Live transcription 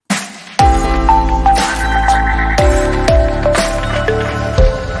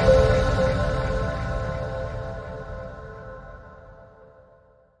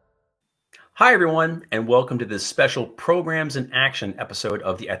Hi, everyone, and welcome to this special Programs in Action episode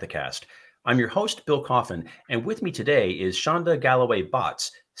of the Ethicast. I'm your host, Bill Coffin, and with me today is Shanda Galloway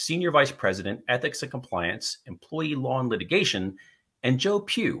Botts, Senior Vice President, Ethics and Compliance, Employee Law and Litigation, and Joe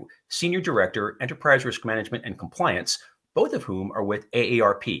Pugh, Senior Director, Enterprise Risk Management and Compliance, both of whom are with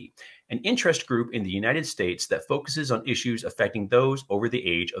AARP, an interest group in the United States that focuses on issues affecting those over the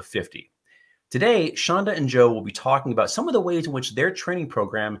age of 50. Today, Shanda and Joe will be talking about some of the ways in which their training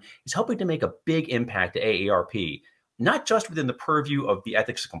program is helping to make a big impact to AARP, not just within the purview of the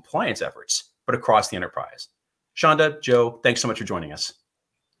ethics and compliance efforts, but across the enterprise. Shanda, Joe, thanks so much for joining us.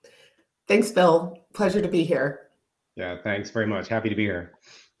 Thanks, Bill. Pleasure to be here. Yeah, thanks very much. Happy to be here.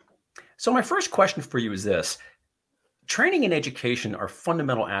 So my first question for you is this. Training and education are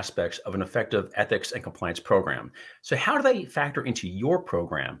fundamental aspects of an effective ethics and compliance program. So how do they factor into your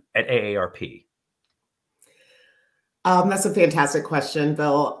program at AARP? That's a fantastic question,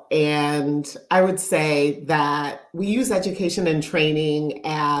 Bill. And I would say that we use education and training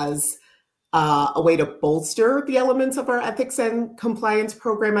as a way to bolster the elements of our ethics and compliance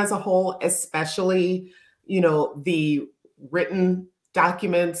program as a whole, especially, the written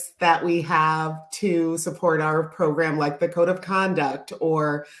documents that we have to support our program, like the code of conduct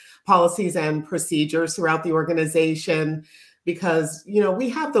or policies and procedures throughout the organization, because, we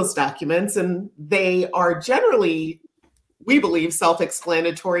have those documents and they are generally, we believe,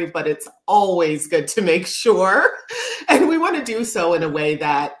 self-explanatory, but it's always good to make sure. And we want to do so in a way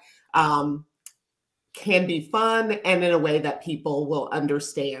that can be fun and in a way that people will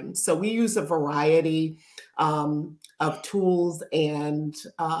understand. So we use a variety of tools and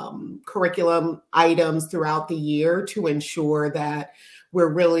curriculum items throughout the year to ensure that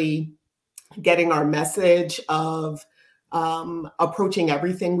we're really getting our message of approaching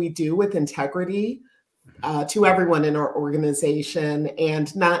everything we do with integrity to everyone in our organization,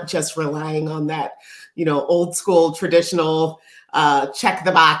 and not just relying on that, old school traditional check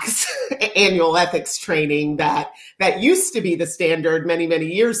the box annual ethics training that used to be the standard many, many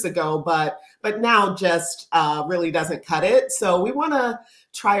years ago, but now just really doesn't cut it. So we want to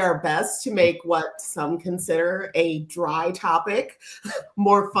try our best to make what some consider a dry topic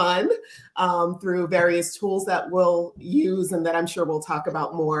more fun through various tools that we'll use and that I'm sure we'll talk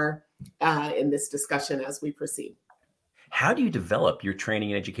about more in this discussion as we proceed. How do you develop your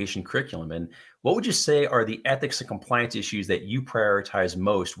training and education curriculum? And what would you say are the ethics and compliance issues that you prioritize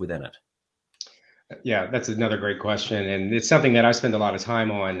most within it? Yeah, that's another great question. And it's something that I spend a lot of time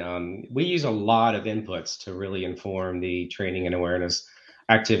on. We use a lot of inputs to really inform the training and awareness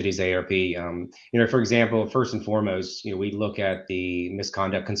activities at AARP. For example, first and foremost, we look at the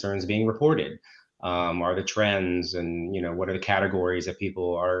misconduct concerns being reported. Are the trends and, what are the categories that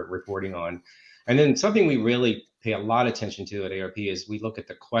people are reporting on? And then something we really pay a lot of attention to at AARP is we look at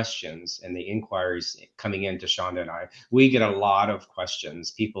the questions and the inquiries coming into Shanda and I. We get a lot of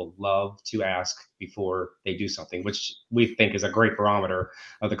questions. People love to ask before they do something, which we think is a great barometer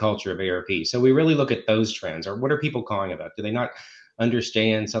of the culture of AARP. So we really look at those trends. Or what are people calling about? Do they not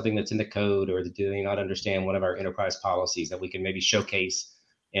understand something that's in the code, or do they not understand one of our enterprise policies that we can maybe showcase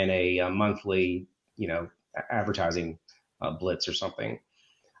in a monthly, advertising blitz or something?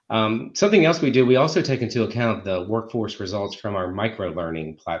 Something else we do, we also take into account the workforce results from our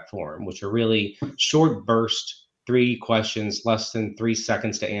micro-learning platform, which are really short burst, 3 questions, less than 3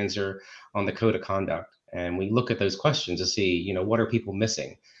 seconds to answer on the code of conduct. And we look at those questions to see, what are people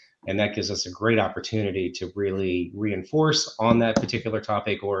missing? And that gives us a great opportunity to really reinforce on that particular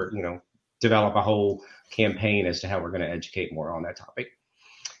topic, or, develop a whole campaign as to how we're going to educate more on that topic.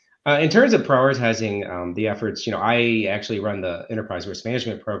 In terms of prioritizing the efforts, I actually run the enterprise risk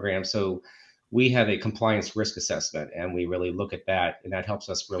management program. So we have a compliance risk assessment, and we really look at that, and that helps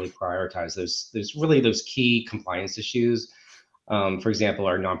us really prioritize those key compliance issues. For example,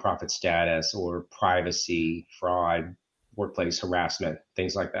 our nonprofit status, or privacy, fraud, workplace harassment,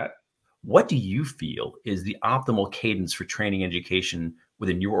 things like that. What do you feel is the optimal cadence for training education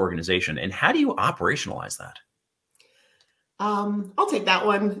within your organization, and how do you operationalize that? I'll take that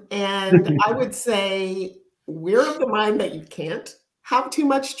one. And I would say we're of the mind that you can't have too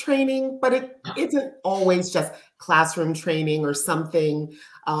much training, but it isn't always just classroom training or something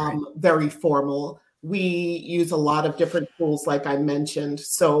very formal. We use a lot of different tools, like I mentioned.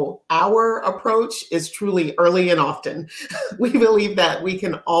 So our approach is truly early and often. We believe that we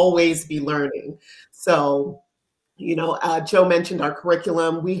can always be learning. So, Joe mentioned our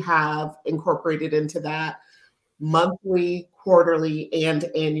curriculum. We have incorporated into that monthly, quarterly, and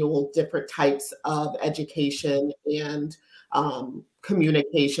annual different types of education and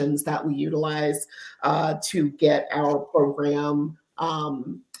communications that we utilize to get our program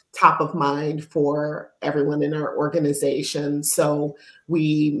top of mind for everyone in our organization. So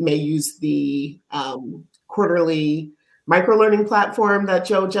we may use the quarterly microlearning platform that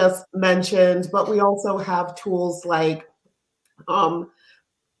Joe just mentioned, but we also have tools like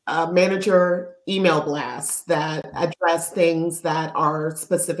manager email blasts that address things that are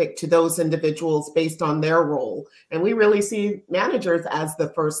specific to those individuals based on their role. And we really see managers as the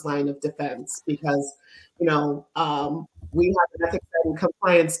first line of defense because, we have an ethics and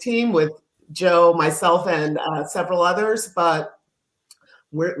compliance team with Joe, myself, and several others, but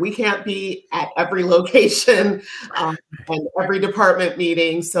we can't be at every location and every department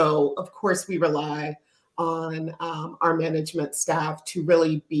meeting. So of course we rely on our management staff to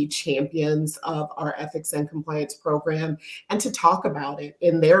really be champions of our ethics and compliance program and to talk about it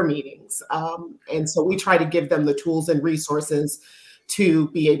in their meetings. And so we try to give them the tools and resources to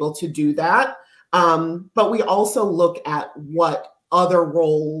be able to do that. But we also look at what other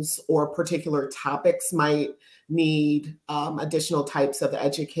roles or particular topics might need additional types of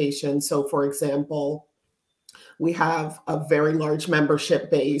education. So for example, we have a very large membership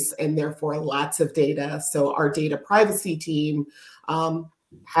base and therefore lots of data. So our data privacy team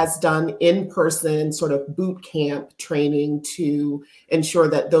has done in-person sort of boot camp training to ensure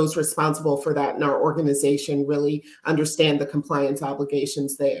that those responsible for that in our organization really understand the compliance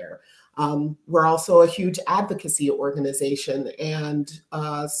obligations there. We're also a huge advocacy organization, and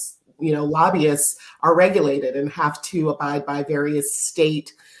lobbyists are regulated and have to abide by various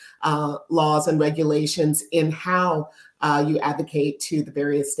state laws and regulations in how you advocate to the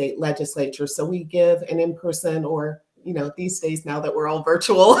various state legislatures. So we give an in-person or, these days now that we're all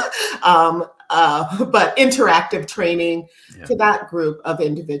virtual, but interactive training to that group of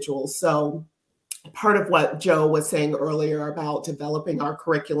individuals. So part of what Joe was saying earlier about developing our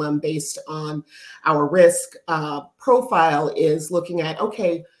curriculum based on our risk profile is looking at,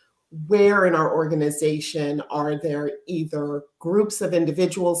 okay, where in our organization are there either groups of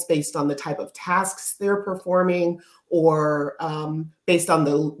individuals based on the type of tasks they're performing or based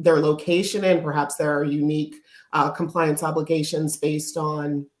on their location, and perhaps there are unique compliance obligations based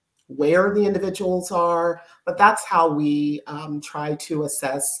on where the individuals are. But that's how we try to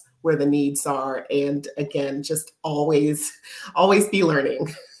assess where the needs are. And again, just always be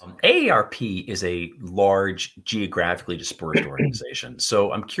learning. AARP is a large, geographically dispersed organization.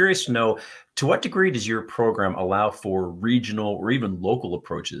 So I'm curious to know, to what degree does your program allow for regional or even local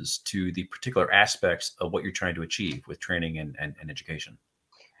approaches to the particular aspects of what you're trying to achieve with training and education?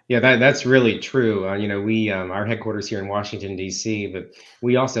 Yeah, that's really true. We our headquarters here in Washington, D.C., but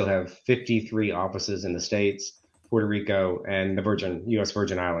we also have 53 offices in the States, Puerto Rico, and the U.S.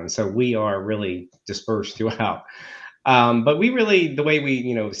 Virgin Islands. So we are really dispersed throughout. But we really, the way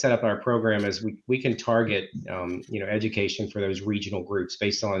we, set up our program is we can target, education for those regional groups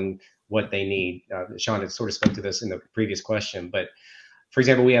based on what they need. Shanda sort of spoke to this in the previous question, but for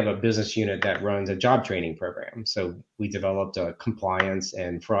example, we have a business unit that runs a job training program. So we developed a compliance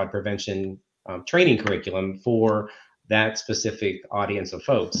and fraud prevention training curriculum for that specific audience of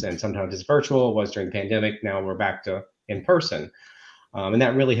folks. And sometimes it's virtual. It was during the pandemic. Now we're back to in person. And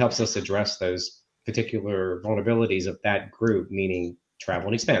that really helps us address those particular vulnerabilities of that group, meaning travel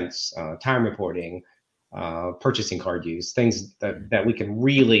and expense, time reporting, purchasing card use, things that we can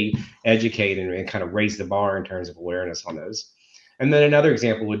really educate and kind of raise the bar in terms of awareness on those. And then another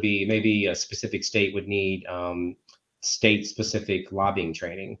example would be maybe a specific state would need state-specific lobbying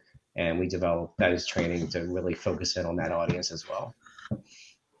training, and we develop that as training to really focus in on that audience as well.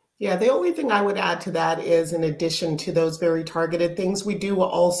 Yeah, the only thing I would add to that is, in addition to those very targeted things, we do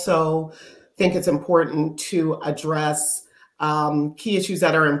also think it's important to address key issues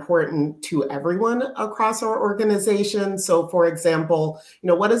that are important to everyone across our organization. So for example,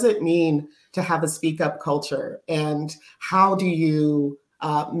 what does it mean to have a speak up culture, and how do you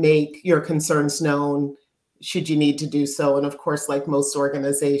make your concerns known should you need to do so? And of course, like most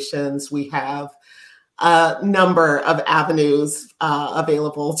organizations, we have a number of avenues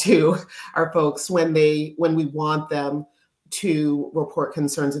available to our folks when we want them to report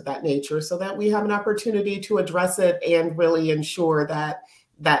concerns of that nature, so that we have an opportunity to address it and really ensure that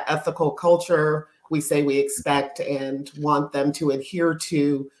that ethical culture we say we expect and want them to adhere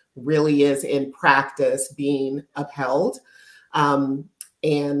to really is in practice being upheld. And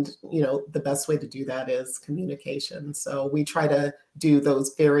the best way to do that is communication. So we try to do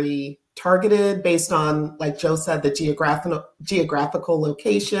those very targeted based on, like Joe said, the geographical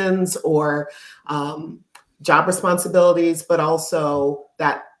locations or job responsibilities, but also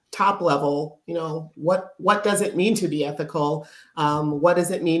that top level, what does it mean to be ethical? What does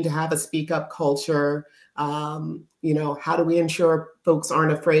it mean to have a speak up culture? How do we ensure folks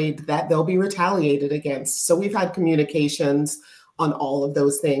aren't afraid that they'll be retaliated against? So we've had communications on all of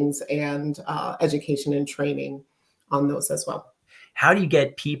those things, and education and training on those as well. How do you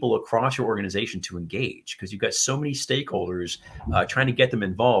get people across your organization to engage? Because you've got so many stakeholders trying to get them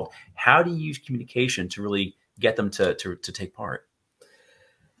involved. How do you use communication to really get them to take part?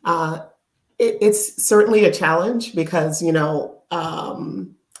 It's certainly a challenge because,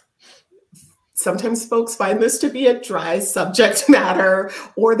 sometimes folks find this to be a dry subject matter,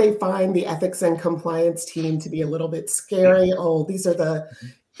 or they find the ethics and compliance team to be a little bit scary. Oh, these are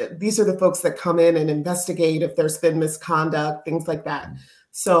the folks that come in and investigate if there's been misconduct, things like that.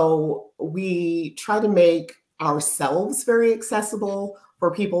 So we try to make ourselves very accessible for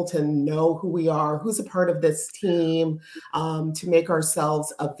people to know who we are, who's a part of this team, to make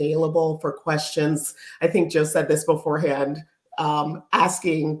ourselves available for questions. I think Joe said this beforehand,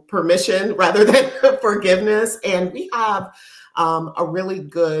 asking permission rather than forgiveness. And we have a really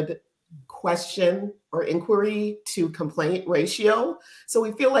good question or inquiry to complaint ratio. So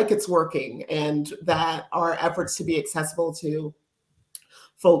we feel like it's working, and that our efforts to be accessible to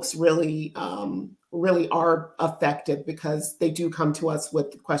folks really are effective, because they do come to us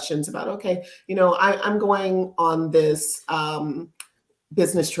with questions about, okay, I'm going on this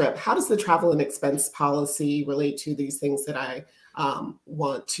business trip. How does the travel and expense policy relate to these things that I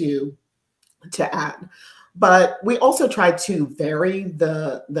want to add? But we also try to vary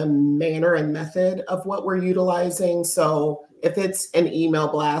the manner and method of what we're utilizing. So if it's an email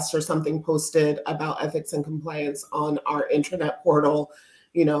blast or something posted about ethics and compliance on our intranet portal,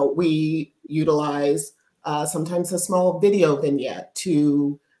 we utilize sometimes a small video vignette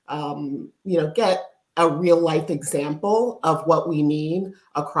to, get a real life example of what we mean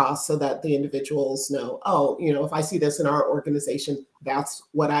across, so that the individuals know, oh, if I see this in our organization, that's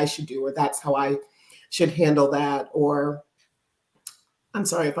what I should do, or that's how I should handle that. Or, I'm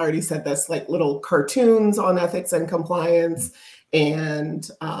sorry if I already said this, like little cartoons on ethics and compliance,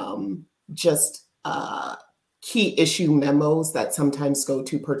 and just key issue memos that sometimes go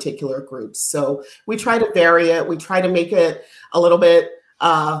to particular groups. So we try to vary it. We try to make it a little bit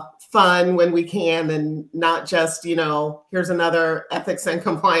fun when we can, and not just, here's another ethics and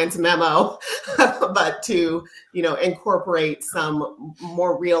compliance memo, but to, incorporate some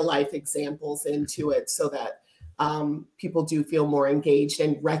more real life examples into it, so that people do feel more engaged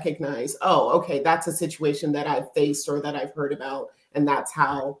and recognize, oh, okay, that's a situation that I've faced or that I've heard about, and that's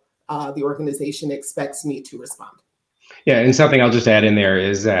how the organization expects me to respond. Yeah, and something I'll just add in there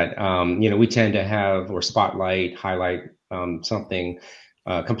is that, we tend to have or highlight something,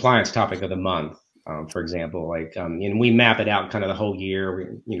 compliance topic of the month, for example, and we map it out kind of the whole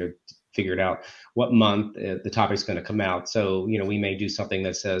year, figured out what month the topic's going to come out. So, we may do something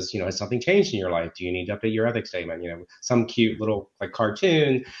that says, has something changed in your life? Do you need to update your ethics statement? Some cute little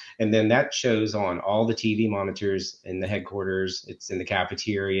cartoon. And then that shows on all the TV monitors in the headquarters. It's in the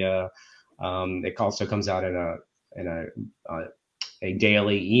cafeteria. It also comes out in a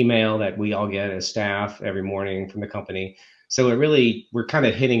daily email that we all get as staff every morning from the company. So we're kind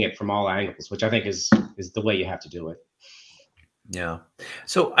of hitting it from all angles, which I think is the way you have to do it. Yeah.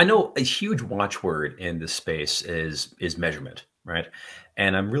 So I know a huge watchword in this space is measurement, right?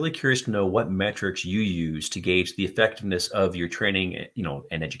 And I'm really curious to know what metrics you use to gauge the effectiveness of your training,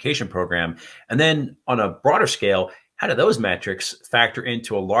 and education program. And then on a broader scale, how do those metrics factor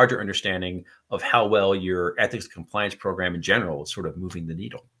into a larger understanding of how well your ethics compliance program in general is sort of moving the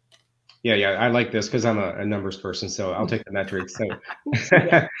needle? Yeah, I like this because I'm a numbers person, so I'll take the metrics. So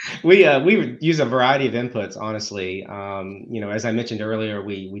we use a variety of inputs, honestly. As I mentioned earlier,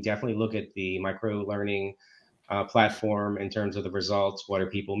 we definitely look at the micro learning platform in terms of the results. What are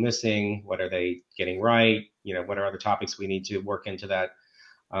people missing? What are they getting right? What are other topics we need to work into that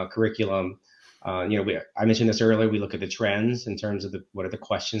curriculum? I mentioned this earlier. We look at the trends in terms of what are the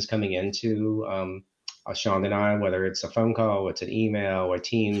questions coming into Shanda and I, whether it's a phone call, it's an email, or a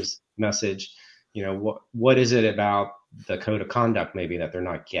Teams message. What is it about the code of conduct maybe that they're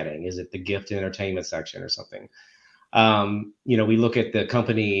not getting? Is it the gift entertainment section or something? We look at the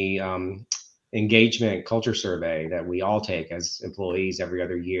company engagement culture survey that we all take as employees every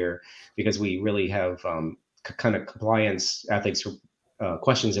other year, because we really have kind of compliance ethics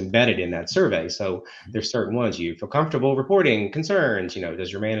questions embedded in that survey. So there's certain ones. You feel comfortable reporting concerns?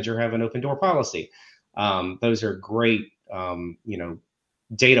 Does your manager have an open door policy? Those are great,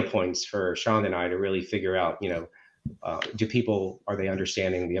 data points for Shanda and I to really figure out, are they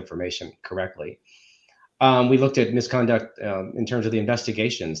understanding the information correctly? We looked at misconduct in terms of the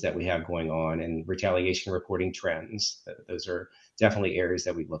investigations that we have going on and retaliation reporting trends. Those are definitely areas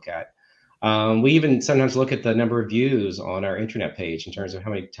that we look at. We even sometimes look at the number of views on our internet page in terms of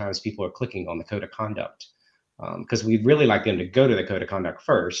how many times people are clicking on the code of conduct, because we'd really like them to go to the code of conduct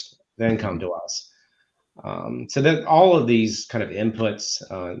first, then come to us. So that all of these kind of inputs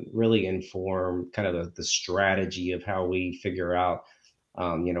really inform kind of the strategy of how we figure out,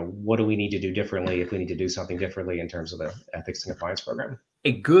 what do we need to do differently if we need to do something differently in terms of the ethics and compliance program.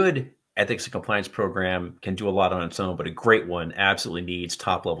 A good ethics and compliance program can do a lot on its own, but a great one absolutely needs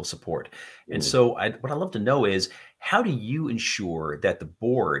top level support. And so what I'd love to know is, how do you ensure that the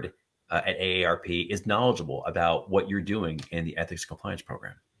board at AARP is knowledgeable about what you're doing in the ethics and compliance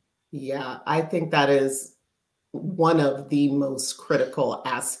program? Yeah, I think that is one of the most critical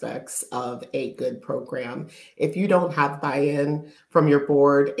aspects of a good program. If you don't have buy-in from your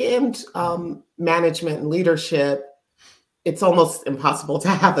board and management and leadership, it's almost impossible to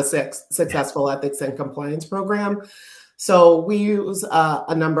have a successful ethics and compliance program. So we use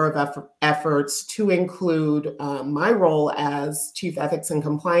a number of efforts to include my role as Chief Ethics and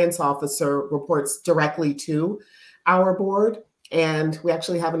Compliance Officer reports directly to our board. And we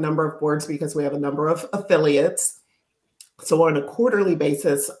actually have a number of boards because we have a number of affiliates. So on a quarterly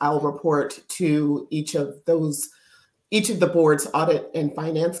basis, I'll report to each of the board's audit and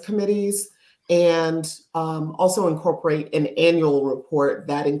finance committees, and also incorporate an annual report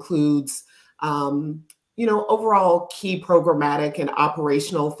that includes, overall key programmatic and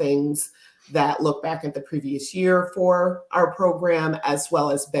operational things that look back at the previous year for our program, as well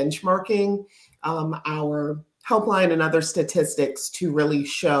as benchmarking our helpline and other statistics to really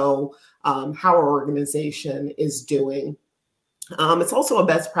show how our organization is doing. It's also a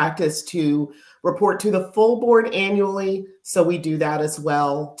best practice to report to the full board annually. So we do that as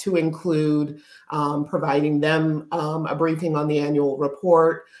well, to include providing them a briefing on the annual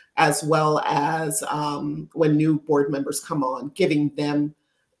report, as well as when new board members come on, giving them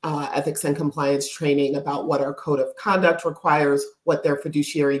ethics and compliance training about what our code of conduct requires, what their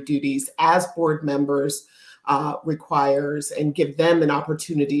fiduciary duties as board members requires, and give them an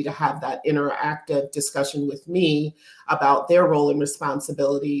opportunity to have that interactive discussion with me about their role and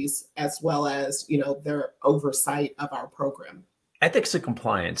responsibilities, as well as, their oversight of our program. Ethics and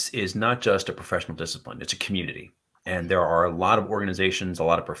compliance is not just a professional discipline, it's a community. And there are a lot of organizations, a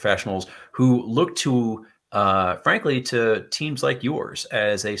lot of professionals who look to, frankly, to teams like yours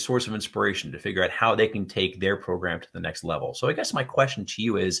as a source of inspiration to figure out how they can take their program to the next level. So I guess my question to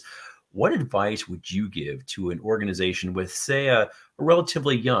you is, what advice would you give to an organization with, say, a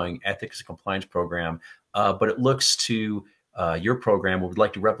relatively young ethics and compliance program, but it looks to your program and would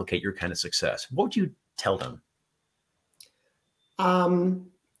like to replicate your kind of success? What would you tell them?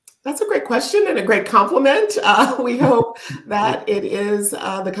 That's a great question and a great compliment. We hope that it is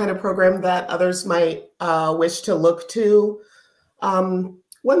the kind of program that others might wish to look to. Some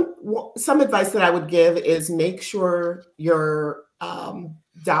advice that I would give is make sure your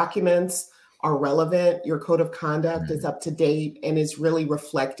documents are relevant, your code of conduct is up to date and is really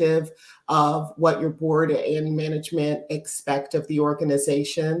reflective of what your board and management expect of the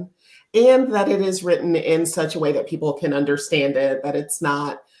organization, and that it is written in such a way that people can understand it, that it's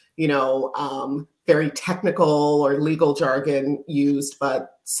not, very technical or legal jargon used,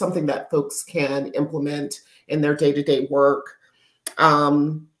 but something that folks can implement in their day-to-day work.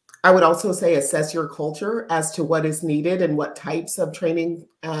 I would also say assess your culture as to what is needed and what types of training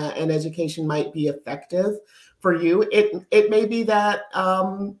and education might be effective for you. It may be that,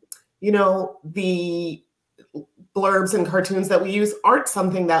 the blurbs and cartoons that we use aren't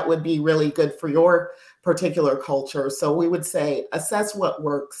something that would be really good for your particular culture. So we would say assess what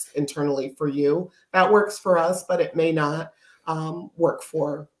works internally for you. That works for us, but it may not work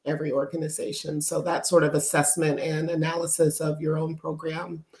for every organization. So that sort of assessment and analysis of your own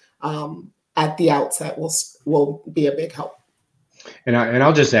program at the outset will be a big help. And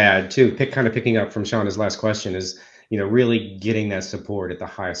I'll just add too, picking up from Shanda's last question is, really getting that support at the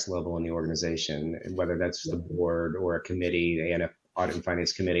highest level in the organization, whether that's the board or a committee, the Audit and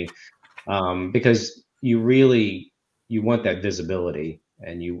Finance Committee, because you want that visibility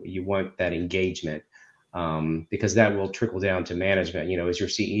and you want that engagement, because that will trickle down to management. Is your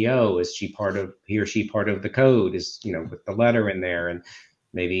CEO, is he or she part of the code? Is, with the letter in there, and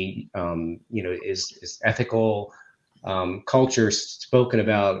maybe, is ethical culture spoken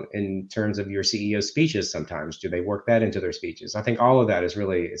about in terms of your CEO speeches sometimes? Do they work that into their speeches? I think all of that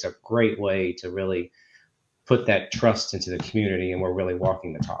it's a great way to really put that trust into the community, and we're really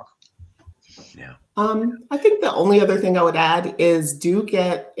walking the talk. Yeah. I think the only other thing I would add is do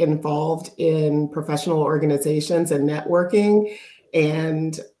get involved in professional organizations and networking.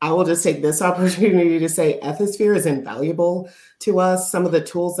 And I will just take this opportunity to say Ethisphere is invaluable to us. Some of the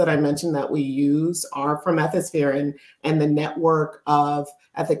tools that I mentioned that we use are from Ethisphere and the network of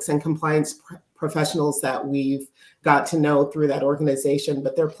ethics and compliance professionals that we've got to know through that organization.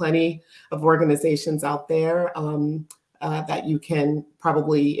 But there are plenty of organizations out there that you can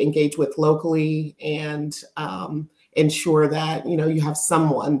probably engage with locally and ensure that you have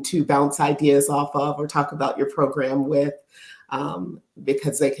someone to bounce ideas off of or talk about your program with,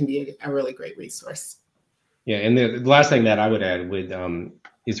 because they can be a really great resource. Yeah, and the last thing that I would add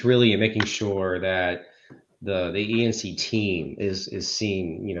is really making sure that the ENC team is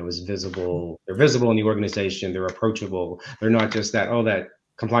seen, is visible. They're visible in the organization. They're approachable. They're not just that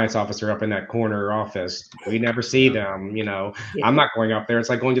compliance officer up in that corner office. We never see them. Yeah. I'm not going up there. It's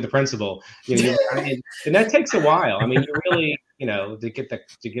like going to the principal. And that takes a while. I mean, you really, to get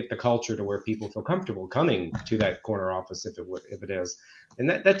the culture to where people feel comfortable coming to that corner office if it is, and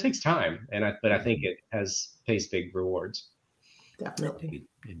that takes time. But I think it pays big rewards. Definitely.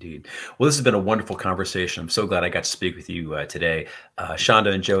 Indeed. Well, this has been a wonderful conversation. I'm so glad I got to speak with you today.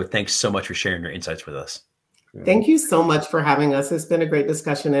 Shanda and Joe, thanks so much for sharing your insights with us. Thank you so much for having us. It's been a great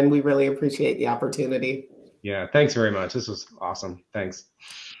discussion, and we really appreciate the opportunity. Yeah, thanks very much. This was awesome. Thanks.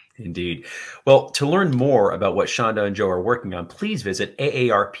 Indeed. Well, to learn more about what Shanda and Joe are working on, please visit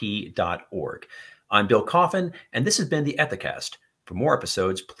AARP.org. I'm Bill Coffin, and this has been the Ethicast. For more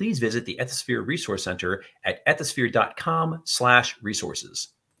episodes, please visit the Ethisphere Resource Center at ethisphere.com/resources.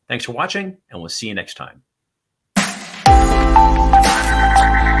 Thanks for watching, and we'll see you next time.